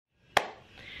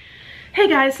Hey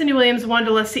guys, Cyndi Williams,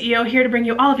 Wanderlust CEO, here to bring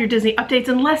you all of your Disney updates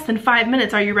in less than 5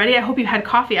 minutes. Are you ready? I hope you've had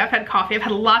coffee. I've had coffee. I've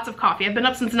had lots of coffee. I've been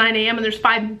up since 9 a.m. and there's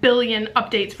 5 billion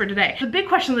updates for today. The big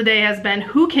question of the day has been,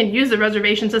 who can use the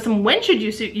reservation system? When should you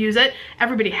use it?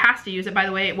 Everybody has to use it, by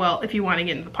the way. Well, if you want to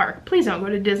get into the park. Please don't go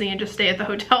to Disney and just stay at the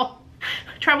hotel.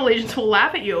 Travel agents will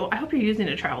laugh at you. I hope you're using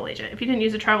a travel agent. If you didn't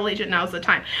use a travel agent, now's the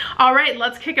time. All right,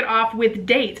 let's kick it off with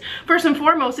dates. First and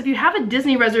foremost, if you have a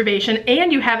Disney reservation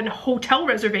and you have a hotel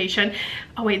reservation,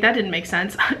 oh wait, that didn't make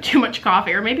sense. Too much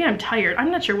coffee, or maybe I'm tired.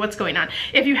 I'm not sure what's going on.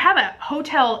 If you have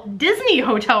a Disney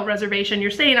hotel reservation,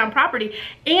 you're staying on property,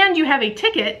 and you have a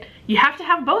ticket, you have to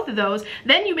have both of those,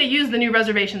 then you may use the new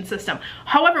reservation system.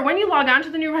 However, when you log on to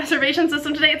the new reservation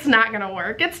system today, it's not gonna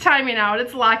work. It's timing out,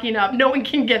 it's locking up, no one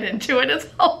can get into it. It's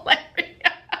hilarious.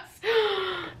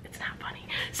 It's not funny.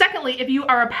 Secondly, if you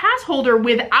are a pass holder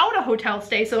without a hotel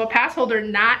stay, so a pass holder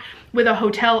not with a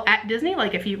hotel at Disney,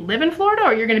 like if you live in Florida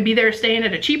or you're gonna be there staying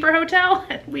at a cheaper hotel,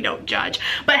 we don't judge.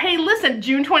 But hey, listen,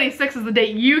 June 26th is the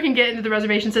date you can get into the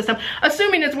reservation system,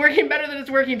 assuming it's working better than it's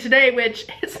working today, which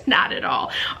it's not at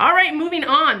all. All right, moving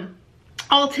on.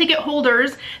 All ticket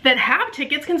holders that have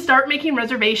tickets can start making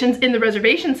reservations in the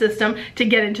reservation system to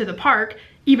get into the park,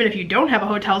 even if you don't have a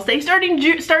hotel stay, starting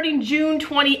June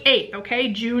 28th, okay?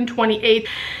 June 28th.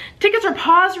 Tickets are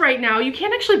paused right now. You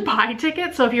can't actually buy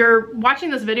tickets. So if you're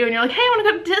watching this video and you're like, hey, I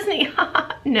wanna go to Disney.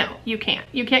 No, you can't.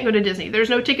 You can't go to Disney.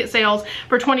 There's no ticket sales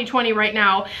for 2020 right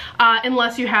now,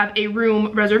 unless you have a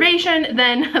room reservation,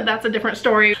 then that's a different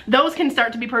story. Those can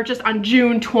start to be purchased on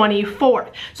June 24th.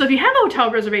 So if you have a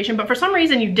hotel reservation, but for some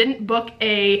reason you didn't book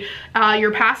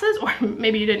your passes, or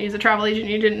maybe you didn't use a travel agent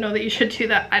and you didn't know that you should do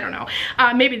that, I don't know.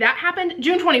 Maybe that happened.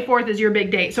 June 24th is your big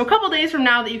date. So a couple days from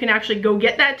now that you can actually go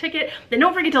get that ticket, then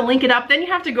don't forget to link it up. Then you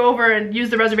have to go over and use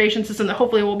the reservation system that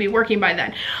hopefully will be working by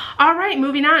then. All right,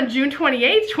 moving on. June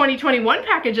 28th, 2021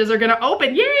 packages are gonna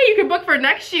open. Yay, you can book for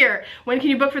next year. When can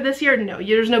you book for this year? No,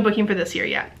 there's no booking for this year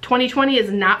yet. 2020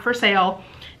 is not for sale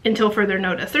until further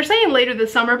notice. They're saying later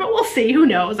this summer, but we'll see, who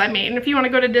knows? I mean, if you wanna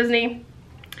go to Disney,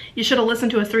 you should have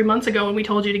listened to us 3 months ago when we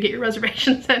told you to get your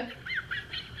reservations in.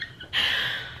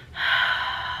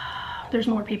 There's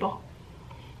more people.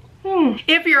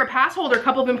 If you're a pass holder, a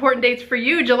couple of important dates for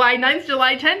you. July 9th,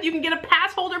 July 10th, you can get a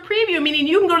pass holder preview, meaning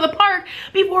you can go to the park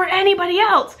before anybody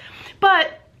else.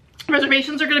 But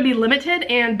reservations are gonna be limited,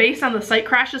 and based on the site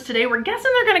crashes today, we're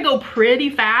guessing they're gonna go pretty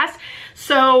fast.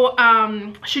 So,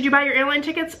 should you buy your airline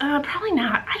tickets? Probably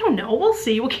not. I don't know. We'll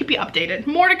see. We'll keep you updated.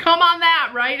 More to come on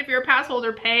that, right? If you're a pass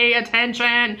holder, pay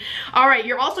attention. All right,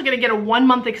 you're also gonna get a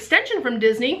 1-month extension from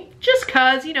Disney, just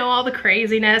cause, you know, all the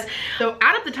craziness. So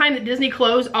out of the time that Disney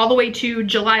closed all the way to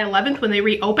July 11th when they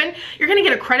reopen, you're gonna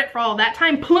get a credit for all of that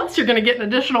time, plus you're gonna get an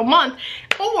additional month,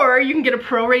 or you can get a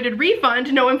prorated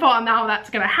refund. No info on how that's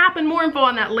gonna happen. More info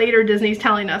on that later. Disney's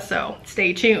telling us, so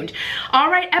stay tuned. All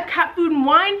right, Epcot Food and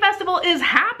Wine Festival is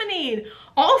happening.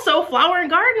 Also, Flower and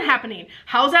Garden happening.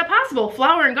 How's that possible?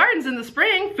 Flower and Garden's in the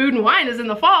spring, Food and Wine is in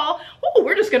the fall. Oh,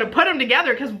 we're just gonna put them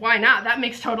together because why not? That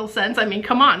makes total sense. I mean,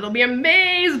 come on, there'll be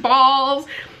amaze balls.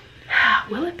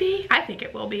 Will it be? I think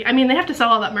it will be. I mean, they have to sell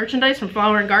all that merchandise from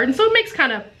Flower and Garden, so it makes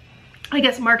kind of, I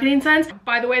guess, marketing sense.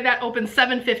 By the way, that opens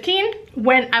 7/15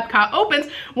 when Epcot opens.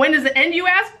 When does it end, you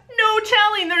ask? No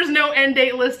telling. There's no end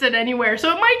date listed anywhere, so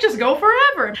it might just go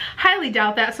forever. Highly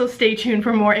doubt that, so stay tuned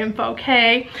for more info,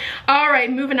 okay? All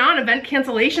right, moving on. Event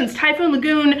cancellations. Typhoon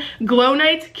Lagoon Glow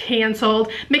Nights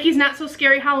canceled. Mickey's Not So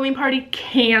Scary Halloween Party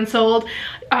canceled.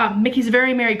 Mickey's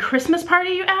Very Merry Christmas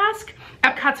Party, you ask?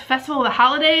 Epcot's Festival of the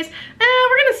Holidays,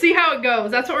 we're gonna see how it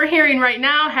goes. That's what we're hearing right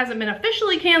now. Hasn't been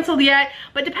officially canceled yet,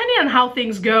 but depending on how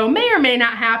things go, may or may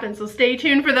not happen. So stay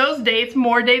tuned for those dates.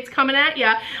 More dates coming at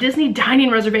ya. Disney dining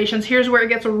reservations. Here's where it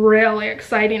gets really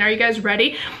exciting. Are you guys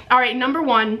ready? All right, number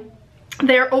one,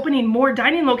 they're opening more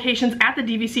dining locations at the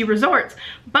DVC resorts,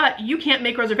 but you can't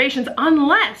make reservations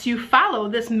unless you follow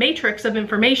this matrix of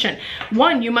information.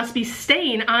 1, you must be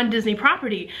staying on Disney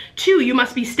property. 2, you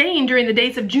must be staying during the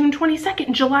dates of June 22nd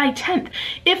and July 10th.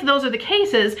 If those are the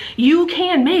cases, you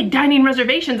can make dining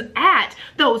reservations at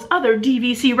those other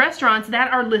DVC restaurants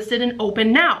that are listed and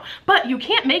open now. But you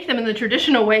can't make them in the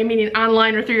traditional way, meaning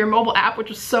online or through your mobile app,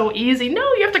 which is so easy. No,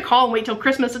 you have to call and wait till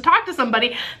Christmas to talk to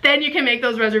somebody, then you can make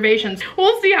those reservations.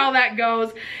 We'll see how that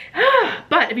goes.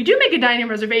 But if you do make a dining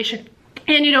reservation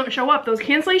and you don't show up, those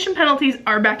cancellation penalties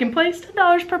are back in place.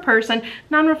 $10 per person,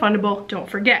 non-refundable, don't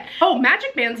forget. Oh,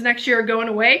 Magic Bands next year are going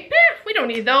away. We don't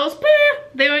need those.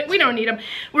 We don't need them.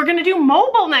 We're gonna do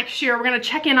mobile next year. We're gonna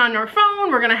check in on our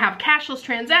phone. We're gonna have cashless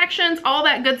transactions, all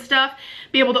that good stuff.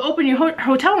 Be able to open your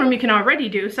hotel room, you can already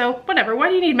do. So whatever, why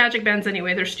do you need Magic Bands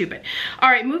anyway? They're stupid. All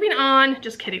right, moving on.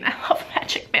 Just kidding, I love that.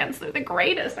 magic bands. They're the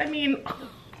greatest. I mean,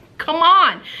 come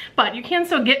on. But you can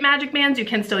still get magic bands. You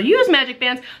can still use magic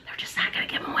bands. They're just not gonna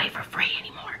give them away for free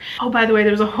anymore. Oh, by the way,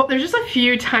 there's just a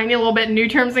few tiny little bit new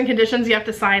terms and conditions you have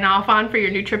to sign off on for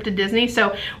your new trip to Disney.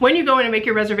 So when you go in and make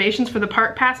your reservations for the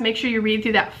park pass, make sure you read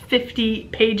through that 50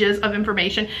 pages of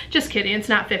information. Just kidding, it's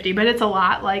not 50, but it's a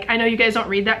lot. Like, I know you guys don't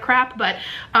read that crap, but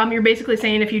you're basically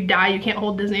saying if you die, you can't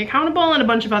hold Disney accountable, and a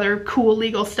bunch of other cool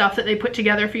legal stuff that they put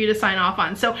together for you to sign off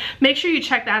on. So make sure you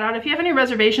check that out. If you have any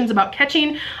reservations about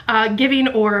catching, giving,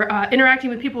 or interacting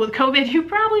with people with COVID, you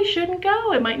probably shouldn't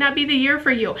go. It might not be the year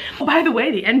for you. Oh, by the way,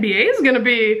 the NBA is gonna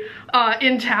be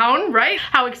in town, right?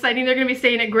 How exciting. They're gonna be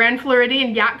staying at Grand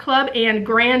Floridian Yacht Club and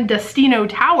Grand Destino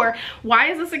Tower.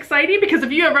 Why is this exciting? Because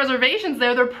if you have reservations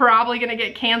there, they're probably gonna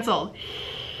get canceled.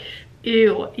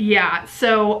 Ew, yeah.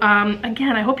 So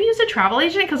again, I hope you use a travel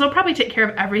agent, because they'll probably take care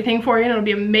of everything for you, and it'll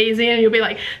be amazing, and you'll be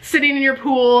like sitting in your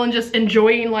pool and just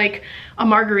enjoying like a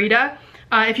margarita.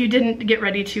 If you didn't get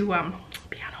ready to be on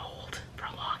hold for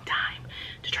a long time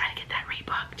to try to get that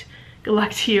rebooked, good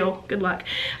luck to you. Good luck.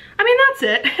 I mean, that's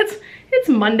it. It's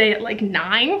Monday at like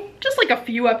 9. Just like a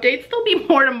few updates. There'll be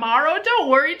more tomorrow. Don't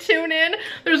worry, tune in.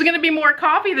 There's gonna be more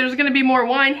coffee. There's gonna be more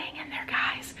wine. Hang in there,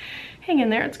 guys. Hang in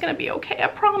there. It's gonna be okay, I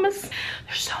promise.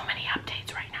 There's so many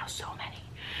updates right now, so many.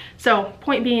 So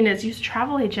point being is, use a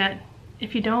travel agent.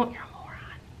 If you don't, you're a moron.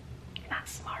 You're not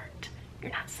smart.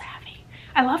 You're not savvy.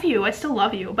 I love you. I still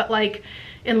love you. But like,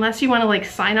 unless you want to like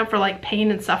sign up for like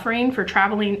pain and suffering for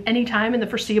traveling anytime in the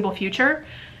foreseeable future,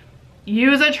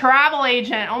 use a travel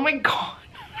agent. Oh my God.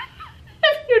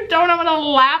 If you don't, I'm gonna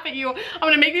laugh at you. I'm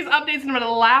gonna make these updates and I'm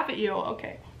gonna laugh at you.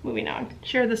 Okay, moving on.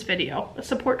 Share this video.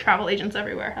 Support travel agents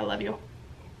everywhere. I love you.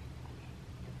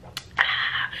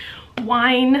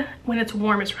 Wine when it's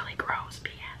warm is really gross.